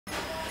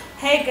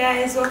Hey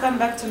guys, welcome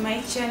back to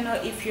my channel.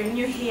 If you're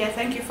new here,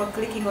 thank you for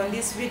clicking on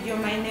this video.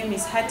 My name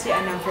is Hati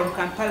and I'm from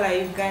Kampala,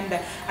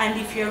 Uganda. And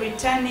if you're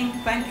returning,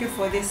 thank you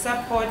for the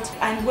support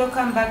and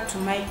welcome back to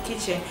my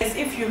kitchen.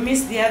 If you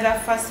missed the other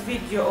first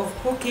video of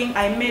cooking,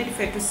 I made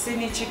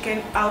fettuccine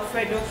chicken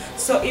alfredo.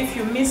 So if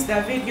you missed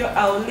the video,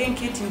 I'll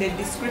link it in the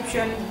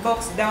description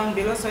box down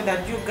below so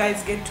that you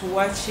guys get to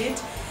watch it.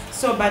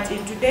 So but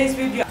in today's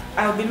video,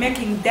 I'll be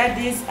making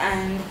daddies,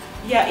 and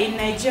yeah, in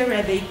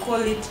Nigeria they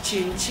call it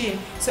chinchin.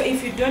 So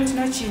if you don't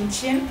know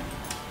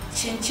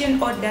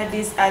chinchin or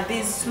daddies are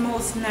these small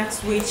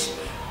snacks which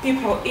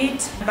people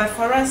eat. But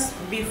for us,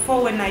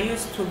 before, when I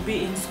used to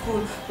be in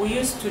school, we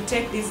used to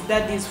take these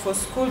daddies for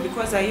school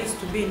because I used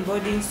to be in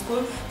boarding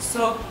school.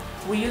 So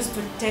we used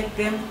to take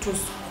them to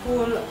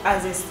school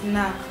as a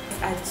snack.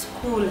 At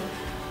school,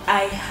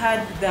 I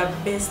had the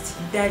best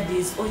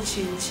daddies or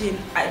chinchin.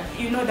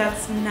 You know that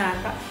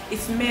snack,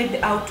 it's made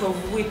out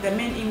of wheat. The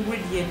main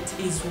ingredient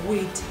is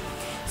wheat.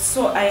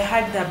 So I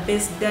had the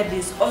best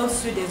daddies. All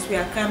students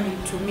were coming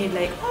to me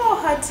like,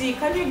 oh Hati,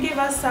 can you give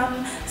us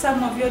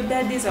some of your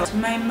daddies?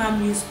 My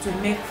mom used to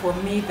make for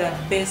me the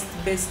best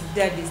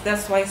daddies.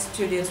 That's why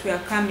students were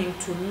coming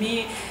to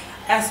me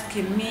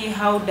asking me,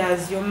 how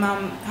does your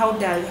mom, how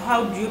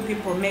do you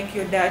people make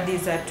your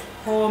daddies at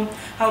home?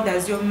 How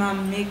does your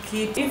mom make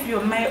it? If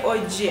you're my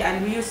OG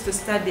and we used to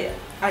study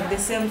at the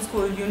same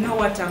school, you know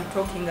what I'm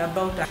talking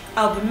about.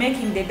 I'll be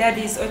making the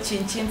daddies or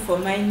chinchin for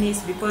my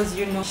niece because,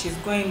 you know, she's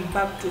going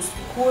back to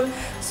school.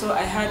 So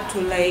I had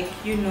to, like,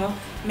 you know,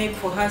 make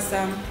for her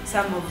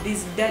some of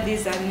these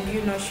daddies, and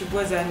you know, she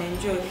goes and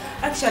enjoy.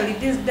 Actually,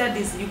 these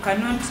daddies, you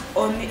cannot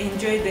only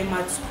enjoy them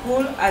at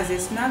school as a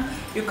snack.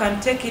 You can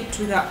take it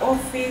to the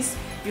office.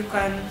 You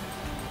can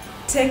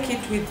take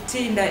it with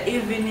tea in the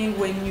evening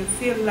when you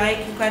feel like.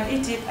 You can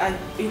eat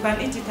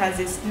it as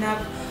a snack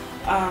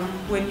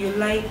when you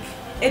like,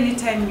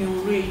 anytime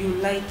you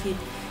like it.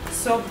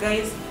 So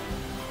guys,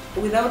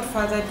 without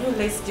further ado,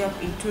 let's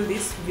jump into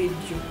this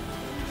video.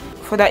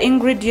 For the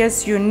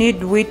ingredients, you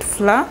need wheat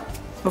flour.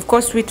 Of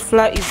course, wheat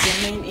flour is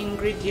the main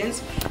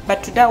ingredients,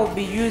 but today I'll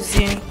be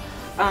using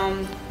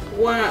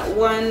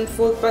one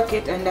full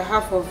packet and a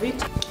half of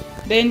it.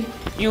 Then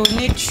you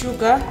need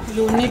sugar.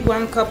 You need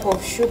 1 cup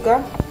of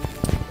sugar.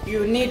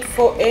 You need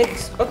 4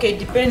 eggs. Okay,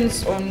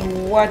 depends on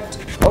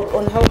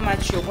how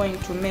much you're going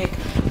to make.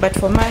 But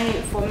for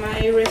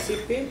my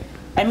recipe,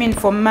 I mean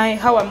for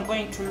how I'm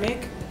going to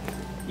make,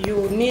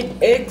 you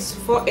need eggs.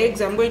 4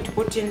 eggs. I'm going to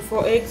put in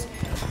 4 eggs.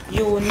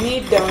 You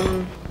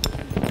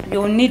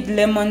need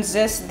lemon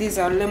zest. These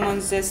are lemon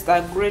zest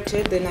I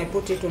grated, then I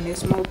put it on a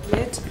small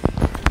plate.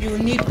 You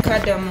need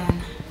cardamom.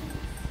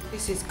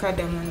 This is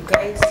cardamom,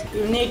 guys.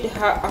 You need a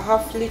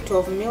half liter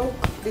of milk.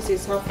 This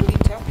is half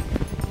liter.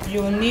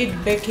 You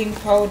need baking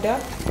powder.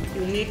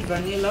 You need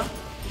vanilla,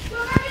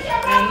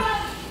 and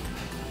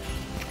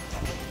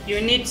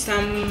you need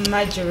some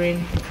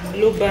margarine,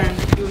 blue band.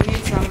 You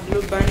need some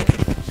blue band,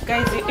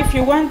 guys.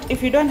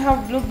 If you don't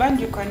have blue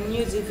band, you can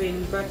use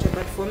even butter,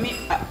 but for me,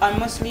 I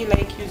mostly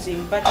like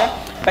using butter.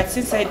 But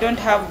since I don't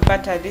have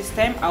butter this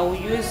time, I will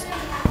use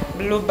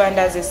blue band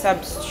as a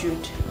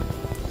substitute.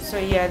 So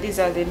yeah, these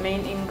are the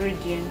main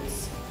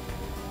ingredients,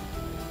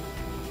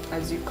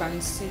 as you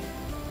can see.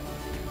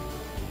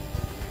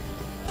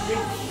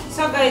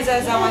 So guys,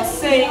 as I was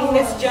saying,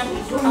 let's jump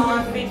into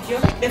our video.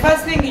 The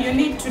first thing you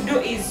need to do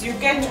is you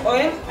get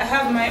oil. I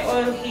have my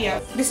oil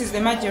here. This is the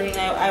margarine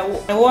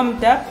I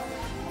warmed up.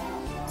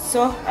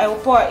 So I will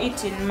pour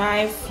it in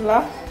my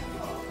flour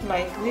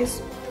like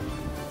this.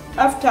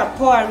 After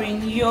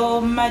pouring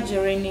your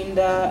margarine in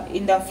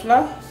the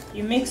flour,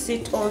 you mix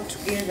it all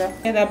together.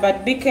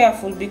 But be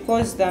careful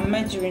because the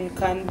margarine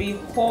can be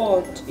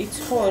hot.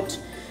 It's hot.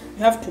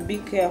 You have to be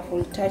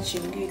careful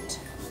touching it.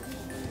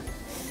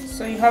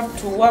 So you have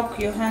to work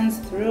your hands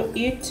through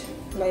it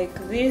like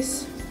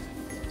this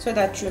so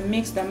that you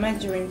mix the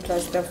margarine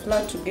plus the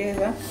flour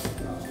together.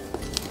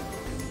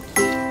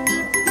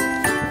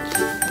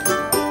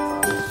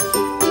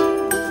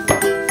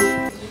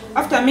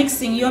 After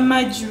mixing your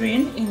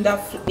margarine in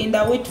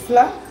the wheat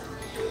flour,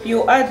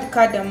 you add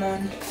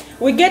cardamom.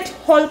 We get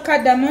whole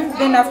cardamom,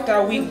 then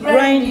after we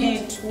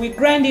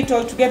grind it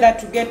all together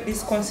to get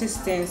this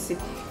consistency.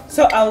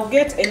 So I'll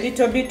get a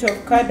little bit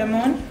of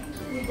cardamom,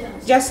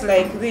 just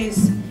like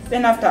this.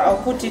 Then after,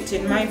 I'll put it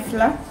in my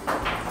flour.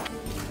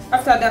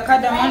 After the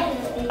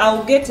cardamom,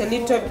 I'll get a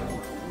little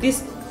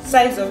this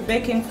size of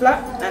baking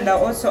flour and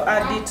I'll also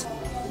add it.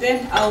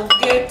 Then I'll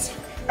get,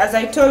 as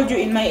I told you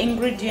in my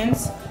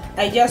ingredients,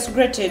 I just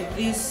grated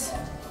this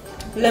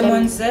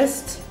lemon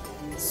zest,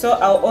 so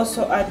I'll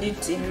also add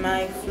it in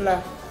my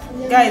flour.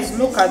 Guys,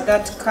 look at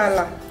that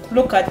color,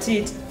 look at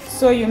it.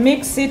 So you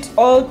mix it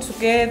all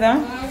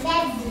together.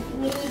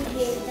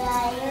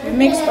 You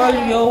mix all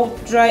your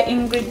dry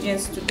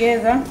ingredients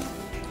together.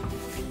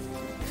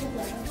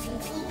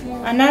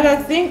 Another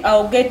thing,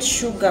 I'll get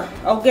sugar.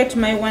 I'll get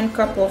my 1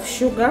 cup of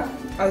sugar,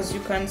 as you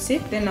can see.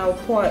 Then I'll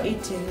pour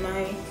it in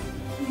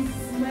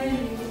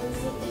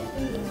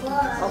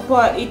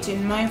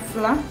my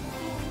flour.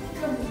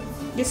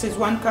 This is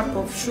 1 cup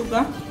of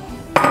sugar.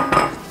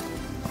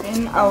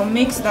 Then I'll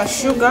mix the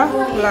sugar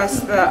plus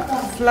the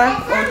flour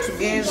all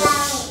together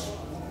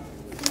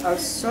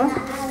also.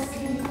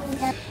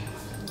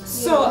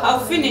 So I'll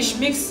finish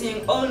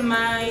mixing all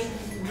my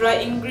dry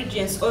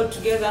ingredients all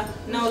together.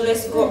 Now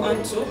let's go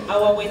on to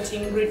our wet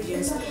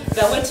ingredients.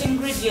 The wet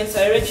ingredients,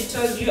 I already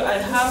told you, I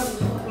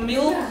have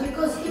milk,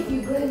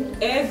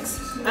 eggs,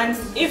 and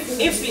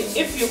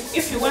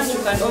if you want, you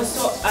can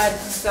also add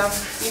some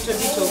little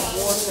bit of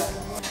water.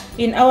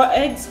 In our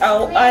eggs,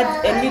 I'll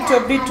add a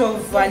little bit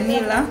of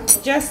vanilla,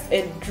 just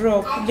a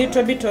drop,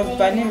 little bit of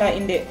vanilla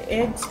in the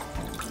eggs,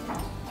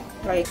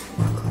 like.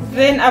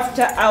 Then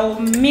after, I'll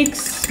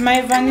mix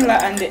my vanilla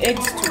and the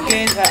eggs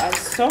together as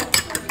so.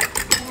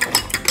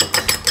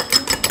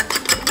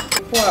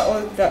 You pour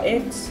all the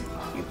eggs.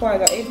 You pour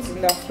the eggs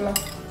in the flour.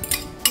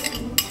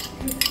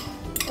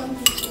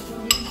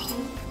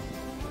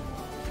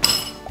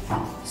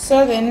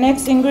 So the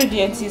next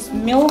ingredient is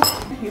milk.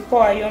 You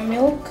pour your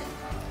milk.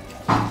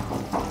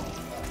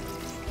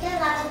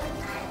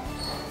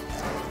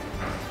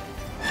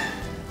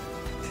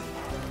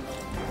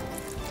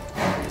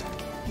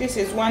 This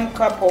is 1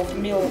 cup of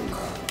milk.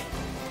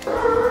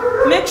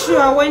 Make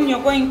sure when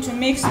you're going to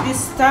mix this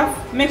stuff,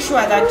 make sure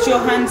that your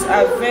hands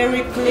are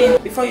very clean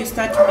before you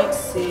start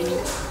mixing.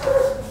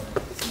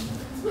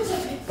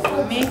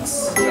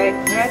 Mix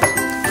like that.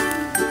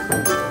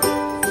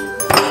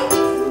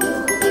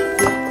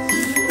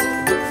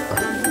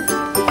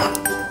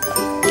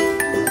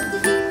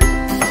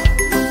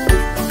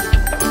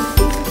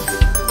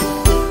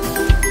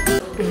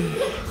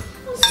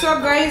 So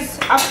guys,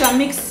 after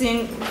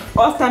mixing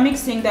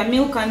the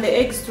milk and the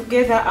eggs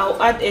together,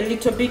 I'll add a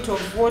little bit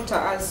of water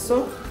as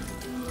so.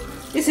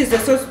 This is the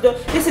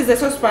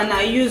saucepan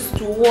I used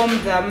to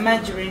warm the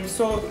margarine,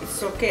 so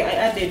it's okay. I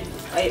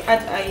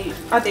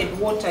added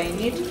water in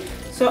it,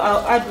 so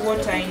I'll add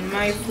water in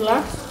my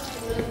flour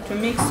to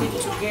mix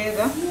it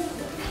together.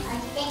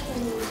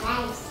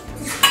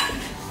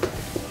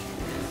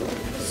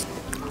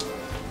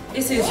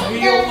 This is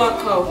real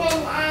workout.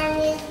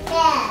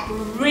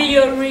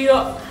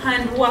 Real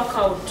hand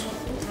workout.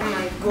 Oh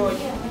my god.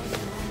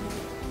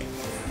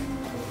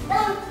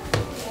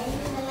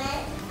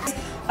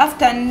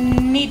 After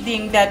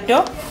kneading the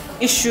dough,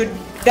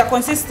 the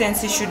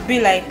consistency should be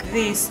like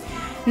this,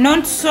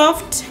 not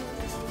soft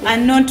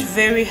and not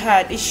very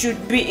hard.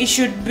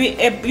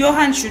 Your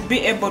hand should be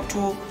able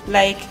to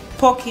like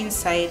poke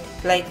inside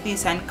like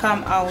this and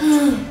come out,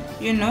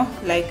 you know,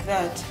 like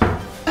that.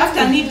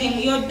 After kneading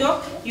your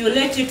dough, you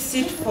let it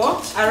sit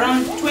for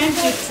around 20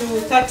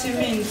 to 30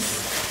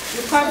 minutes.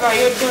 You cover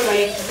your dough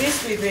like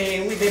this with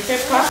a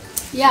paper.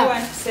 Yeah. You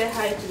want to say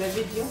hi to the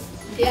video?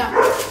 Yeah.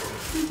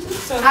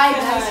 So hi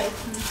guys.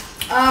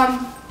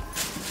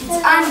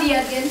 It's Andy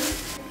again.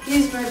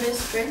 He's my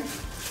best friend,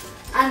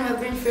 and we've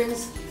been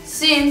friends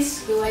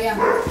since we were young.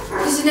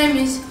 His name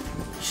is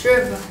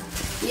Trevor.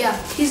 Yeah,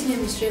 his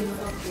name is Trevor.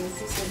 Okay.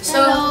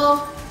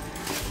 So,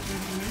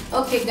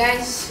 okay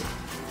guys.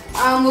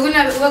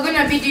 We're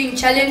gonna be doing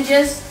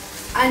challenges,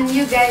 and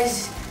you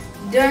guys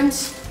don't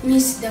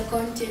miss the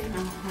content.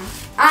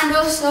 And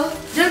also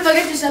don't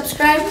forget to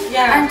subscribe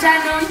and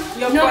turn on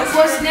your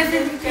post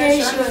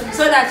notification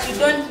so that you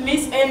don't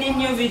miss any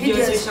new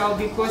videos we shall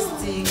be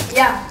posting.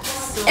 Yeah,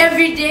 so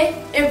every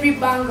day, every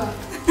banger.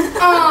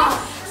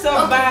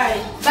 So bye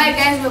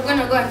guys, we're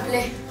gonna go and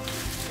play.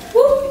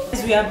 Woo.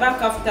 We are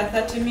back after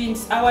 30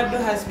 minutes. Our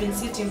dough has been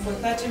sitting for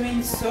 30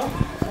 minutes, so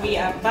we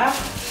are back.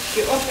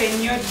 You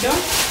open your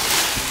dough.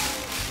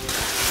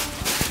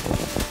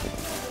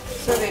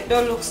 So the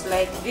dough looks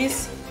like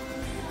this.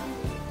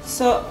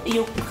 So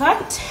you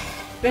cut,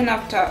 then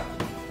after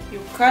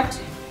you cut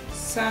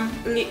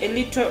a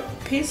little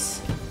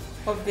piece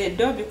of the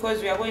dough,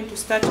 because we are going to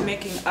start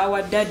making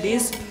our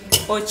daddies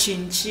or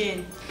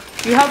chin-chin.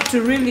 You have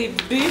to really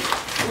be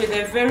with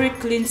a very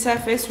clean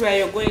surface where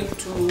you're going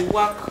to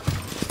work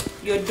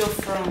your dough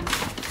from.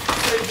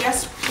 So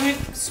just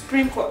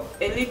sprinkle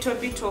a little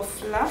bit of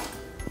flour.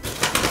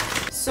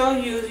 So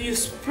you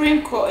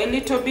sprinkle a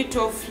little bit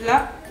of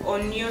flour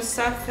on your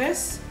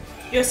surface.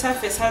 Your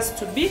surface has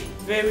to be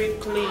very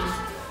clean.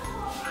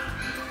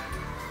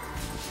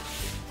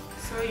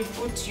 So you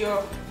put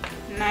your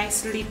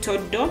nice little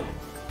dough.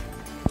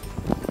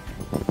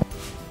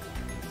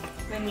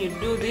 Then you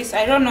do this.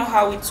 I don't know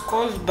how it's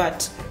called,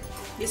 but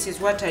this is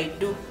what I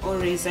do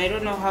always. I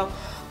don't know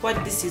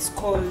what this is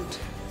called.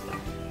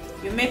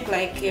 You make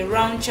like a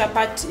round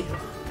chapati.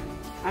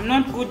 I'm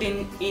not good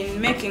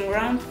in making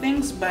round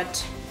things, but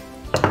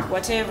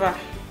whatever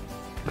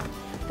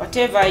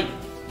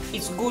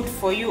is good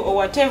for you, or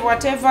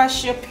whatever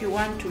shape you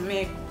want to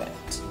make.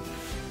 But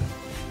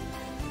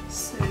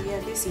so yeah,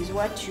 this is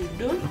what you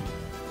do.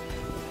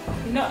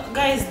 You know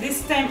guys,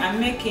 this time I'm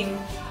making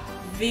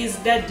these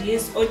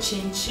daddies or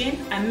chin-chin.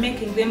 I'm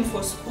making them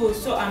for school,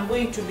 so I'm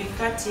going to be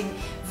cutting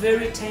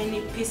very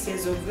tiny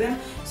pieces of them.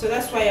 So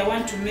that's why I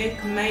want to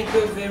make my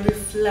dough very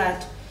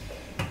flat.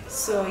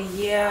 So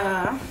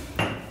yeah,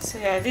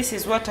 this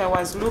is what I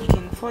was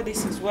looking for.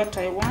 This is what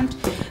I want.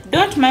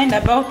 Don't mind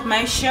about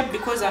my shape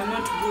because I'm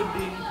not good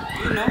in,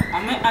 you know,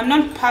 I'm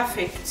not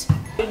perfect.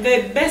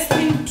 The best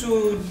thing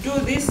to do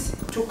this,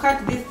 to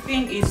cut this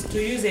thing, is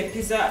to use a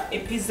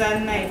pizza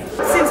knife.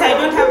 Since I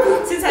don't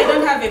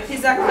have a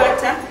pizza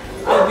cutter,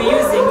 I'll be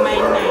using my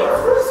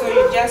knife. So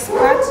you just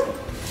cut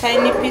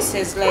tiny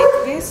pieces like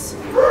this.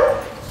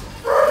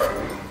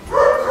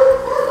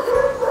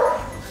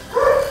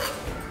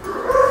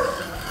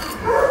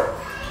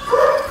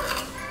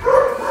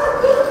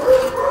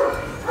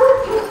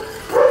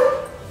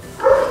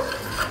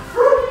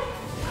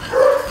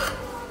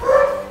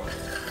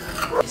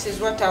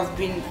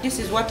 This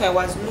is what I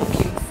was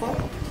looking for.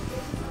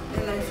 I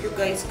don't know if you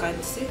guys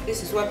can see.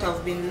 This is what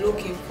I've been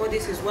looking for.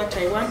 This is what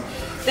I want.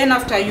 Then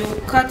after you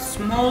cut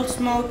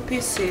small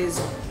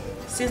pieces,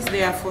 since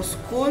they are for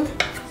school,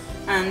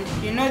 and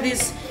you know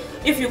this,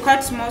 if you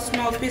cut small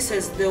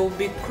pieces, they will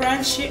be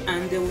crunchy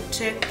and they will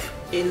take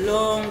a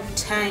long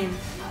time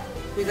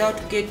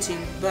without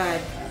getting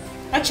bad.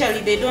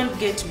 Actually, they don't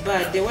get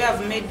bad. The way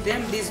I've made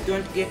them, these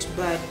don't get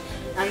bad.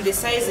 And the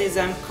sizes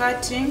I'm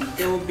cutting,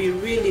 they will be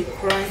really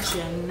crunchy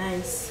and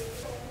nice.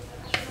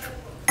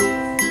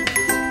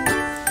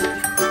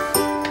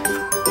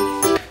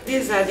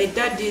 These are the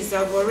daddies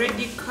I've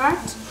already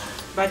cut,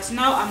 but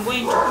now I'm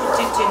going to put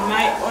it in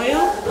my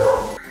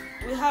oil.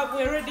 We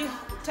already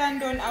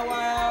turned on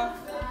our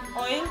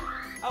oil.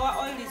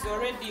 Our oil is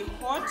already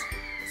hot,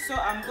 so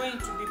I'm going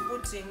to be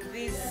putting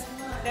these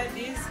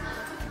daddies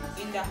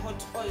in the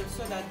hot oil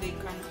so that they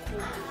can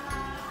cook.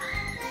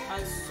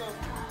 And so,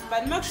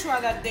 but make sure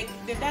that the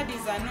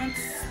daddies are not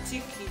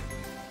sticky.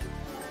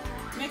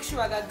 Make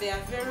sure that they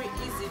are very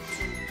easy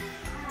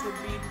to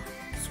be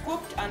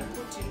scooped and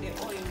put in the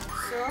oil.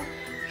 So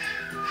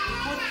you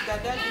put the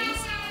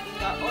daddies in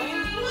the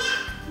oil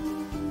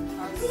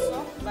and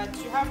so, but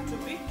you have to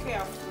be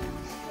careful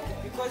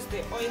because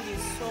the oil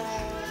is so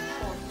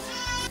hot.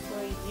 So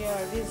yeah,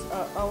 these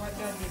are our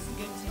daddies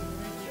getting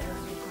ready,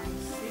 as you can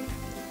see.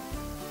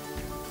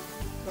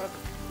 But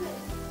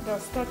they're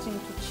starting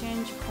to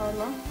change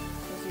color,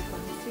 as you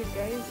can see,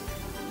 guys.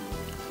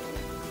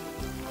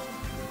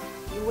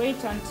 You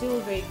wait until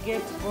they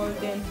get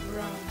golden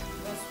brown.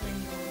 That's when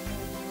you remove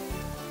them.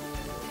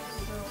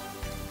 So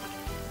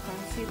you can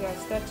see they're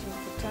starting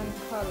to turn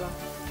color.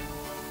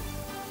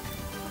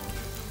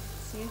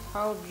 See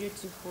how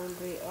beautiful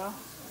they are.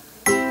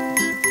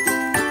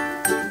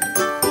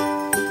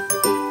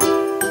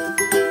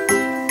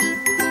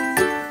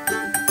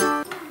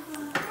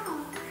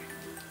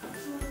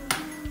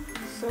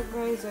 So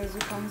guys, as you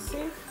can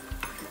see,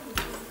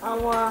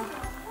 our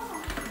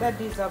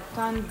daddies have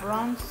turned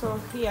brown, so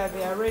here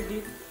they are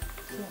ready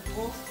to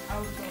go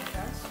out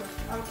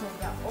of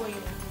the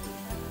oil.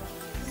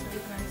 So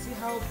you can see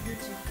how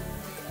beautiful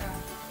they are.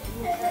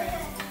 Look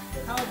guys,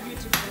 how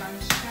beautiful and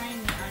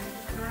shiny and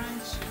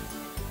crunchy.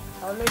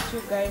 I'll let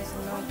you guys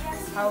know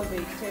how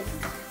they taste.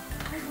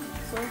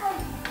 So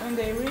when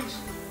they reach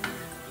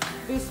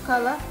this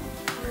color,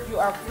 you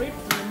are free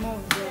to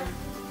remove them.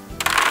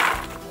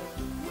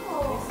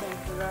 Listen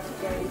to that,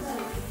 guys.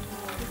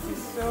 This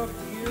is so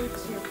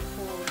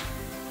beautiful.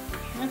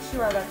 Make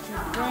sure that you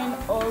drain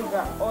all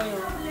the oil,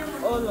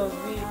 all of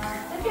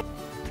it.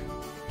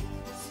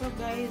 So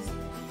guys,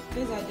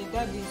 these are the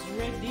daddies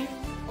ready,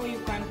 or you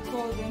can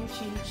call them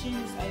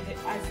chinchins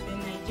as the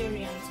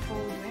Nigerians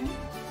call them.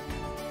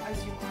 As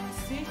you can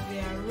see, they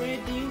are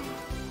ready.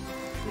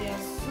 They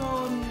are so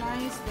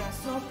nice, they are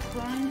so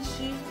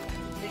crunchy.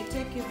 They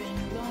take even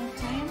a long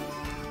time.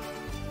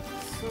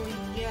 So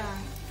yeah,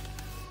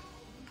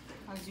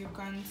 as you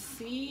can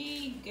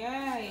see,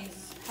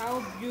 guys,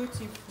 how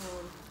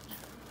beautiful.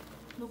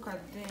 Look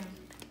at them.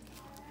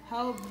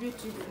 How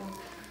beautiful.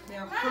 They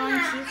are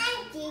crunchy.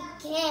 Auntie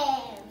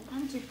Kim.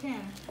 Auntie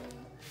Kim.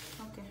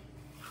 Okay.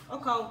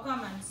 Okay, I'll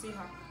come and see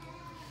her.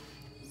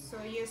 So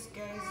yes,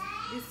 guys,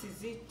 this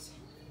is it.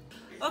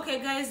 Okay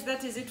guys,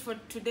 that is it for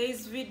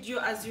today's video.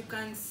 As you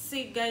can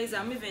see, guys,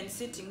 I'm even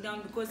sitting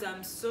down because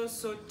I'm so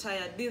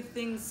tired. These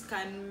things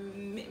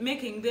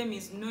making them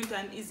is not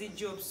an easy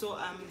job, so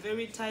I'm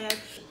very tired.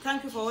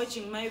 Thank you for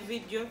watching my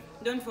video.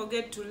 Don't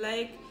forget to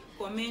like,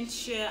 comment,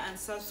 share and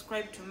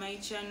subscribe to my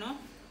channel,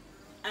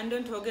 and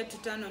don't forget to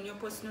turn on your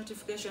post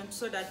notifications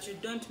so that you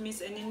don't miss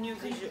any new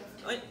video,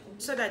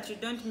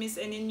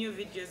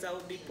 videos I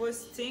will be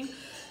posting.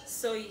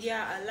 So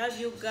yeah, I love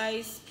you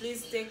guys.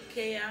 Please take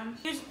care.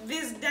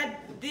 These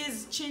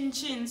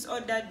chinchins or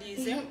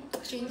daddies,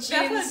 Chinchins.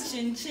 They're called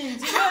chinchins.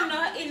 You don't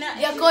know,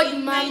 They're called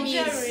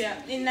mummies.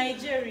 In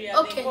Nigeria,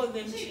 okay, they call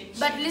them chinchins.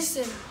 But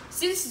listen,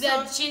 since they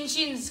are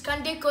chinchins,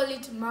 can't they call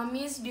it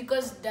mummies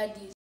because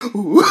daddies?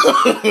 No.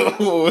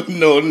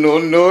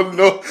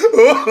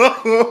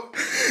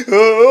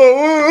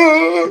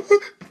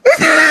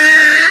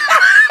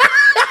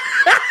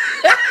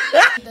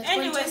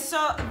 Anyway,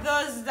 so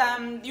those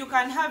you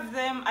can have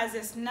them as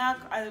a snack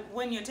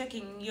when you're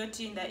taking your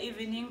tea in the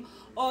evening,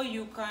 or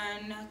you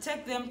can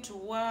take them to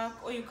work,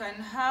 or you can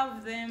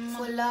have them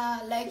for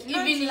like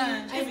evening.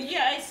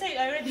 Yeah,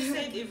 I already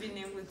said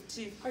evening with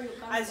tea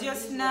as your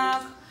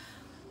snack,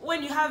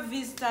 when you have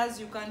visitors,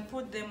 you can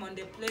put them on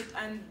the plate,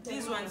 and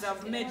these ones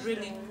I've made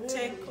really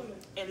take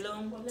a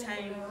long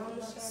time.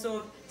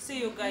 So see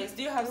you guys.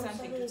 Do you have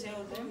something to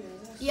tell them?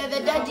 Yeah, the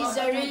daddies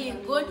are really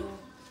good.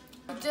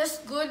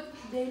 Just good.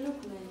 They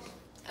look nice.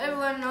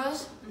 Everyone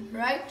knows,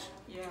 right?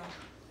 Yeah.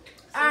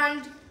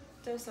 And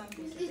Tell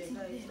something to the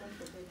guys.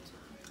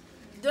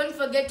 don't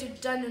forget to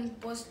turn on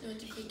post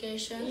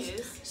notifications.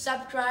 Yes.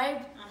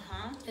 Subscribe.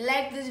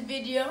 Like this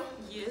video.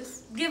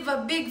 Yes. Give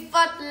a big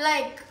fat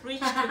like. Preach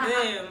to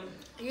them.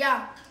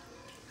 Yeah.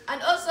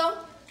 And also,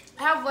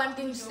 I have one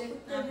thing to say.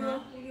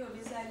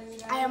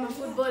 I am a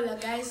footballer,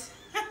 guys.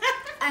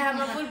 I am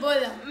a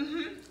footballer.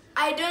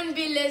 I don't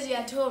be lazy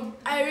at home.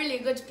 I really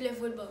go to play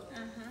football.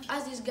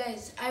 As these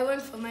guys, I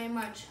went for my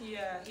match.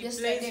 Yeah, he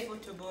yesterday.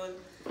 plays football.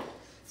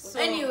 So,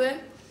 Anyway,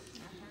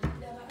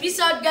 peace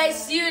out,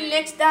 guys. See you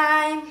next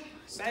time.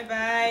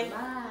 bye-bye.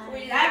 Bye.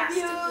 We love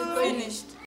you. Finished.